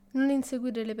Non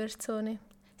inseguire le persone.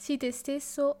 Sii te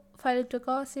stesso, fai le tue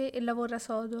cose e lavora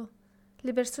sodo.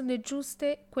 Le persone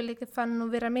giuste, quelle che fanno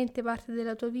veramente parte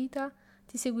della tua vita,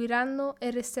 ti seguiranno e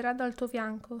resteranno al tuo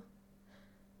fianco.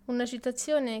 Una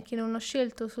citazione che non ho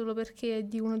scelto solo perché è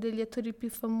di uno degli attori più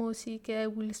famosi, che è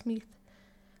Will Smith.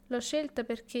 L'ho scelta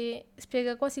perché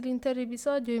spiega quasi l'intero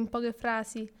episodio in poche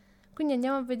frasi, quindi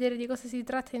andiamo a vedere di cosa si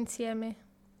tratta insieme.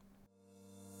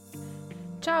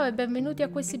 Ciao e benvenuti a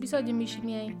questo episodio, amici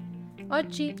miei.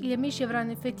 Oggi gli amici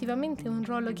avranno effettivamente un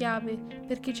ruolo chiave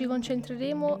perché ci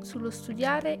concentreremo sullo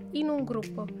studiare in un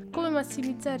gruppo, come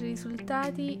massimizzare i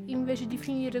risultati invece di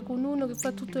finire con uno che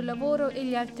fa tutto il lavoro e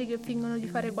gli altri che fingono di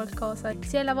fare qualcosa.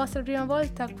 Se è la vostra prima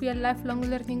volta qui al Lifelong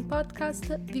Learning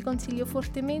Podcast, vi consiglio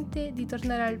fortemente di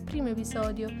tornare al primo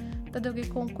episodio, dato che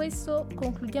con questo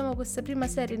concludiamo questa prima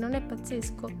serie, non è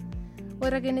pazzesco?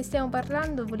 Ora che ne stiamo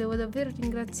parlando, volevo davvero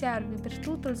ringraziarvi per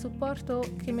tutto il supporto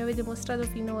che mi avete mostrato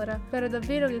finora. Spero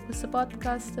davvero che questo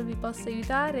podcast vi possa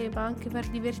aiutare, ma anche far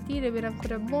divertire per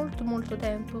ancora molto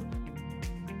tempo.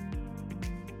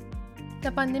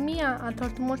 La pandemia ha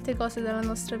tolto molte cose dalla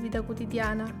nostra vita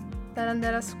quotidiana,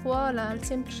 dall'andare a scuola al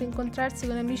semplice incontrarsi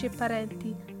con amici e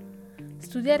parenti.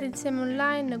 Studiare insieme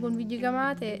online con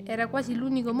videochiamate era quasi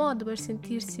l'unico modo per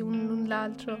sentirsi l'un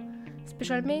l'altro,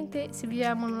 specialmente se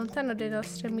viviamo lontano dai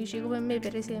nostri amici, come me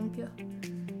per esempio.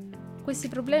 Questi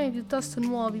problemi piuttosto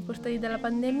nuovi portati dalla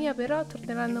pandemia però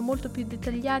torneranno molto più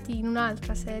dettagliati in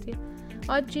un'altra serie.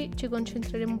 Oggi ci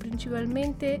concentreremo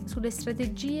principalmente sulle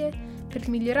strategie per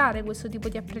migliorare questo tipo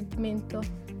di apprendimento,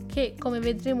 che, come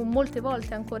vedremo molte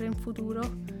volte ancora in futuro,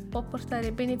 può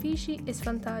portare benefici e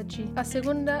svantaggi a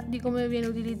seconda di come viene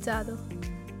utilizzato.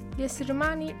 Gli esseri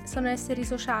umani sono esseri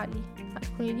sociali,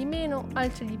 alcuni di meno,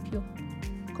 altri di più.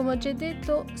 Come ho già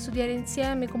detto, studiare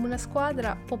insieme come una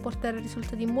squadra può portare a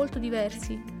risultati molto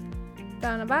diversi.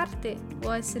 Da una parte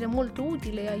può essere molto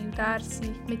utile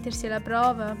aiutarsi, mettersi alla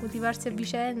prova, motivarsi a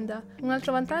vicenda. Un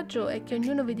altro vantaggio è che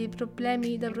ognuno vede i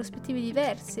problemi da prospettive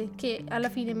diverse, che alla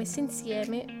fine messe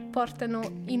insieme portano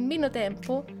in meno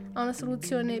tempo a una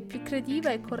soluzione più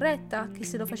creativa e corretta che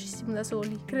se lo facessimo da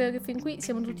soli. Credo che fin qui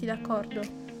siamo tutti d'accordo.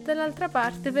 Dall'altra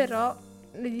parte però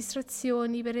le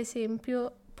distrazioni, per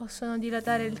esempio, possono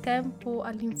dilatare il tempo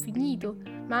all'infinito,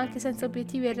 ma anche senza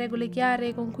obiettivi e regole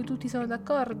chiare con cui tutti sono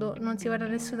d'accordo non si va da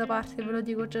nessuna parte, ve lo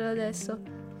dico già da adesso.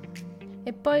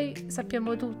 E poi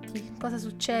sappiamo tutti cosa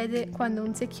succede quando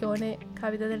un secchione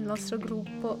capita nel nostro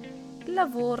gruppo. Il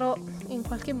lavoro, in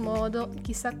qualche modo,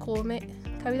 chissà come,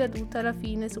 capita tutto alla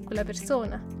fine su quella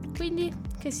persona. Quindi,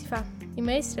 che si fa? I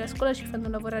maestri a scuola ci fanno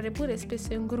lavorare pure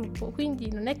spesso in gruppo,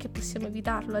 quindi non è che possiamo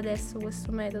evitarlo adesso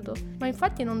questo metodo, ma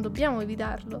infatti non dobbiamo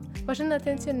evitarlo. Facendo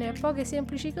attenzione a poche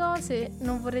semplici cose,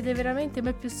 non vorrete veramente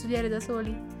mai più studiare da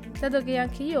soli. Dato che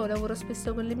anche io lavoro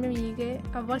spesso con le mie amiche,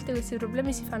 a volte questi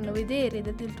problemi si fanno vedere ed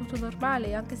è del tutto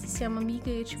normale, anche se siamo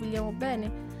amiche e ci vogliamo bene,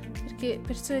 perché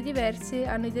persone diverse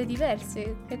hanno idee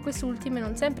diverse e queste ultime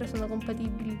non sempre sono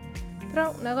compatibili.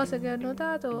 Però una cosa che ho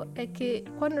notato è che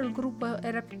quando il gruppo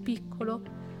era più piccolo,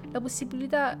 la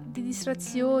possibilità di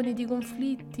distrazioni, di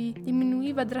conflitti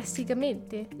diminuiva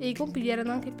drasticamente e i compiti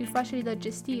erano anche più facili da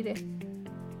gestire.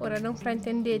 Ora non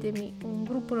fraintendetemi, un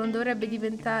gruppo non dovrebbe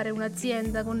diventare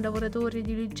un'azienda con lavoratori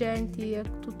diligenti e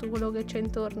tutto quello che c'è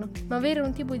intorno, ma avere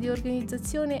un tipo di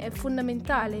organizzazione è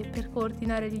fondamentale per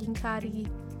coordinare gli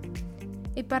incarichi.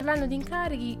 E parlando di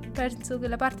incarichi, penso che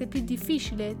la parte più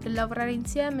difficile del lavorare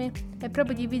insieme è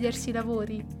proprio dividersi i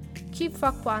lavori. Chi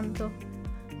fa quanto?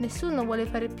 Nessuno vuole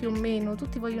fare più o meno,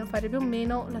 tutti vogliono fare più o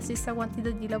meno la stessa quantità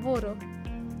di lavoro.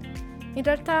 In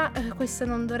realtà questa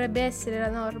non dovrebbe essere la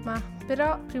norma,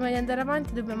 però prima di andare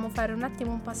avanti dobbiamo fare un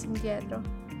attimo un passo indietro.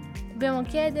 Dobbiamo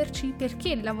chiederci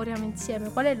perché lavoriamo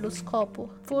insieme, qual è lo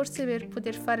scopo. Forse per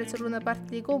poter fare solo una parte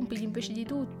dei compiti invece di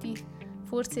tutti.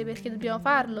 Forse perché dobbiamo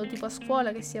farlo, tipo a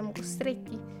scuola che siamo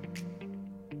costretti.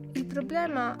 Il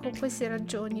problema con queste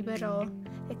ragioni però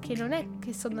è che non è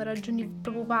che sono ragioni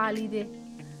proprio valide.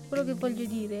 Quello che voglio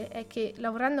dire è che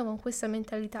lavorando con questa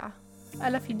mentalità,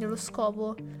 alla fine lo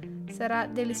scopo sarà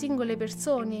delle singole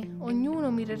persone,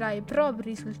 ognuno mirerà ai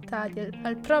propri risultati,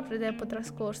 al proprio tempo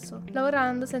trascorso,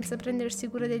 lavorando senza prendersi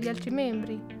cura degli altri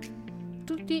membri.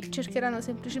 Tutti cercheranno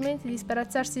semplicemente di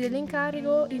sbarazzarsi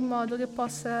dell'incarico in modo che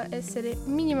possa essere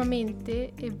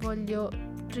minimamente, e voglio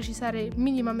precisare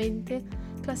minimamente,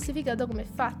 classificato come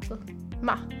fatto.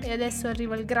 Ma, e adesso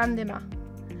arriva il grande ma.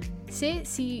 Se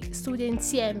si studia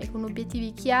insieme con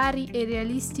obiettivi chiari e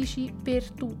realistici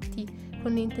per tutti,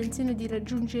 con l'intenzione di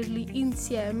raggiungerli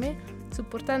insieme,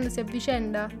 supportandosi a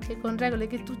vicenda e con regole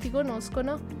che tutti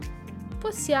conoscono,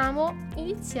 possiamo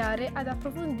iniziare ad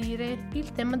approfondire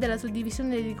il tema della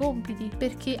suddivisione dei compiti,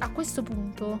 perché a questo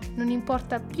punto non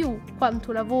importa più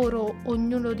quanto lavoro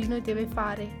ognuno di noi deve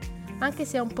fare, anche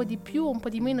se ha un po' di più o un po'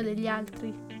 di meno degli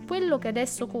altri. Quello che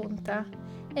adesso conta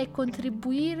è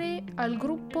contribuire al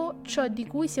gruppo ciò di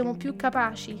cui siamo più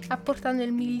capaci, apportando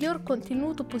il miglior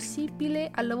contenuto possibile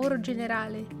al lavoro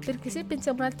generale, perché se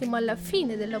pensiamo un attimo alla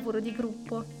fine del lavoro di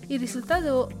gruppo, il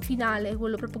risultato finale,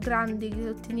 quello proprio grande che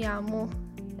otteniamo,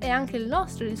 è anche il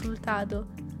nostro risultato.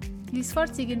 Gli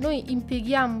sforzi che noi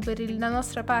impieghiamo per la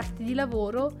nostra parte di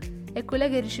lavoro è quella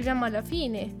che riceviamo alla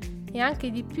fine, e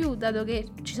anche di più, dato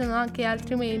che ci sono anche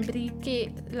altri membri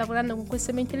che, lavorando con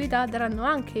questa mentalità, daranno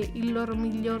anche il loro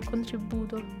miglior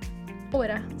contributo.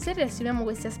 Ora, se riassumiamo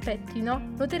questi aspetti,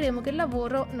 noteremo che il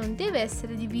lavoro non deve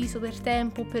essere diviso per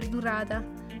tempo o per durata,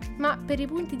 ma per i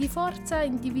punti di forza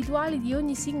individuali di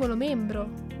ogni singolo membro.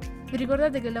 Vi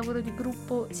ricordate che il lavoro di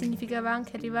gruppo significava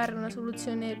anche arrivare a una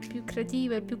soluzione più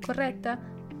creativa e più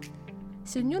corretta?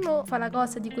 Se ognuno fa la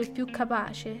cosa di cui è più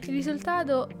capace, il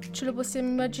risultato ce lo possiamo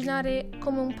immaginare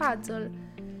come un puzzle.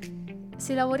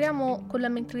 Se lavoriamo con la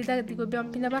mentalità di cui abbiamo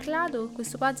appena parlato,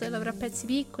 questo puzzle avrà pezzi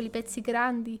piccoli, pezzi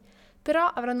grandi, però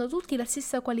avranno tutti la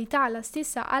stessa qualità, la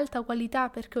stessa alta qualità,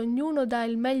 perché ognuno dà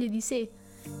il meglio di sé.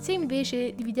 Se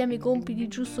invece dividiamo i compiti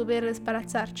giusto per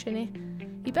spalazzarcene,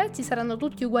 i pezzi saranno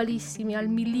tutti ugualissimi, al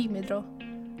millimetro,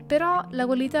 però la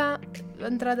qualità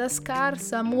andrà da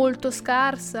scarsa, molto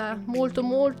scarsa,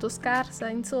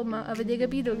 insomma, avete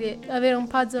capito che avere un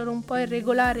puzzle un po'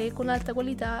 irregolare con alta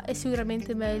qualità è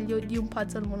sicuramente meglio di un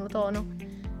puzzle monotono.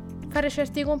 Fare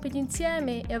certi compiti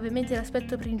insieme è ovviamente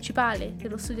l'aspetto principale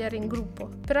dello studiare in gruppo,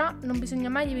 però non bisogna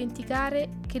mai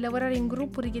dimenticare che lavorare in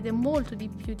gruppo richiede molto di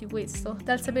più di questo,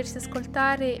 dal sapersi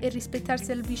ascoltare e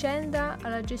rispettarsi a vicenda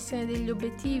alla gestione degli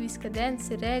obiettivi,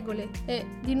 scadenze, regole, e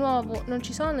di nuovo non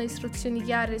ci sono istruzioni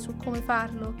chiare su come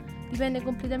farlo, dipende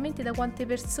completamente da quante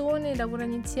persone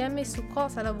lavorano insieme e su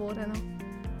cosa lavorano.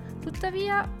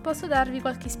 Tuttavia posso darvi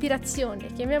qualche ispirazione,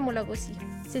 chiamiamola così.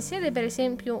 Se siete per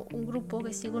esempio un gruppo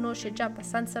che si conosce già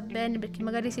abbastanza bene perché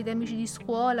magari siete amici di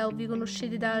scuola o vi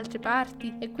conoscete da altre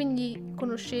parti e quindi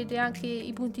conoscete anche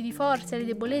i punti di forza e le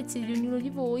debolezze di ognuno di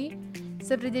voi,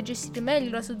 saprete gestire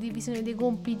meglio la suddivisione dei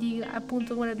compiti,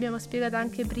 appunto come abbiamo spiegato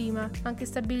anche prima. Anche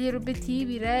stabilire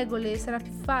obiettivi, regole sarà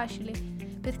più facile,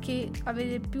 perché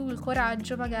avete più il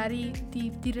coraggio magari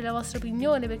di dire la vostra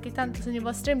opinione, perché tanto sono i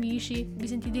vostri amici, vi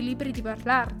sentite liberi di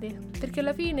parlarne, perché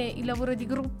alla fine il lavoro di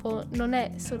gruppo non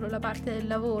è solo la parte del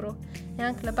lavoro, è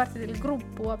anche la parte del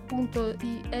gruppo, appunto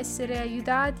di essere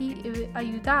aiutati e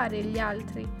aiutare gli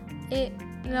altri. E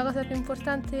la cosa più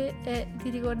importante è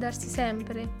di ricordarsi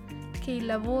sempre che il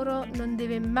lavoro non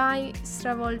deve mai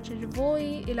stravolgere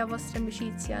voi e la vostra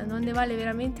amicizia, non ne vale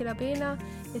veramente la pena,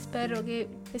 e spero che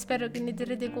ne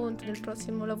terrete conto nel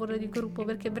prossimo lavoro di gruppo,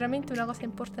 perché è veramente una cosa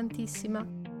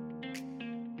importantissima.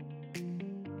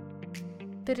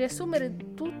 Per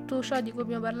riassumere tutto ciò di cui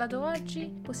abbiamo parlato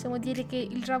oggi, possiamo dire che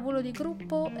il lavoro di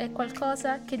gruppo è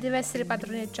qualcosa che deve essere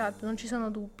padroneggiato, non ci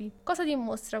sono dubbi. Cosa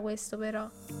dimostra questo però?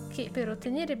 Che per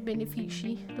ottenere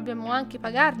benefici dobbiamo anche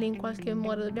pagarli in qualche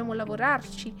modo, dobbiamo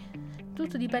lavorarci.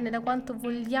 Tutto dipende da quanto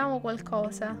vogliamo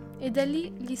qualcosa, e da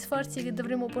lì gli sforzi che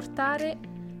dovremo portare,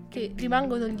 che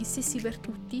rimangono gli stessi per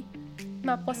tutti,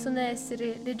 ma possono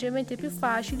essere leggermente più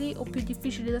facili o più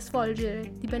difficili da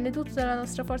svolgere, dipende tutto dalla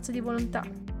nostra forza di volontà.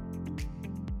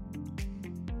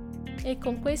 E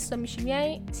con questo, amici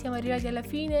miei, siamo arrivati alla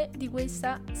fine di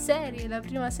questa serie, la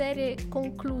prima serie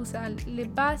conclusa, le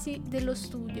basi dello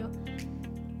studio.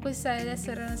 Questa adesso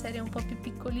era una serie un po' più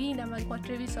piccolina, ma in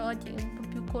 4 episodi, un po'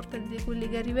 più corta di quelle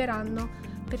che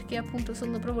arriveranno, perché appunto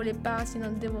sono proprio le basi,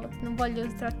 non voglio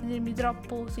trattenermi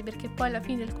troppo, sì, perché poi alla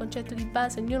fine il concetto di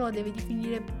base ognuno deve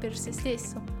definire per se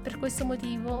stesso. Per questo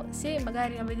motivo, se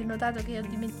magari avete notato che ho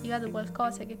dimenticato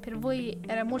qualcosa che per voi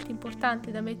era molto importante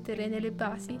da mettere nelle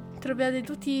basi, trovate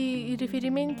tutti i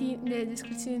riferimenti nelle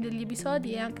descrizioni degli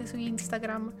episodi e anche su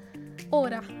Instagram.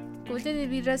 Ora,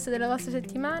 godetevi il resto della vostra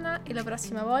settimana e la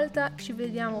prossima volta ci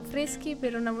vediamo freschi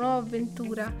per una nuova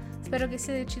avventura. Spero che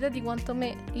siate eccitati quanto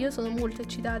me, io sono molto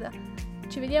eccitata.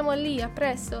 Ci vediamo lì, a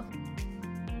presto!